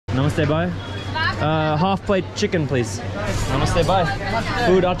Namaste, bhai. Half plate chicken, please. Namaste, bhai.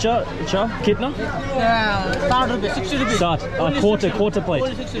 Food acha? Kitna? Yeah, 60 rupees. Start. Quarter plate.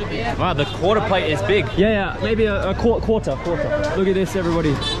 Only 60 rupees. Yeah. Wow, the quarter plate is big. Yeah, maybe a quarter. Look at this,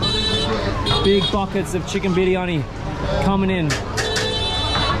 everybody. Big buckets of chicken biryani coming in.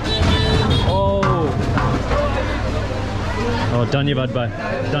 Oh, dhanyavad, bhai.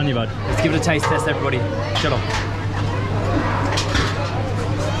 Dhanyavad. Let's give it a taste test, everybody. Chalo.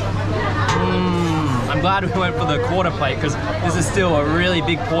 I'm glad we went for the quarter plate because this is still a really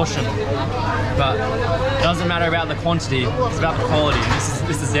big portion. But it doesn't matter about the quantity, it's about the quality.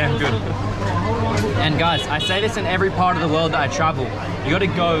 This is damn good. And guys, I say this in every part of the world that I travel. You gotta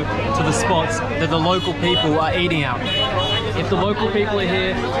go to the spots that the local people are eating out. If the local people are here,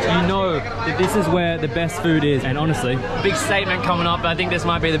 you know that this is where the best food is. And honestly, big statement coming up, but I think this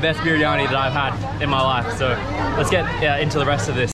might be the best biryani that I've had in my life. So let's get into the rest of this.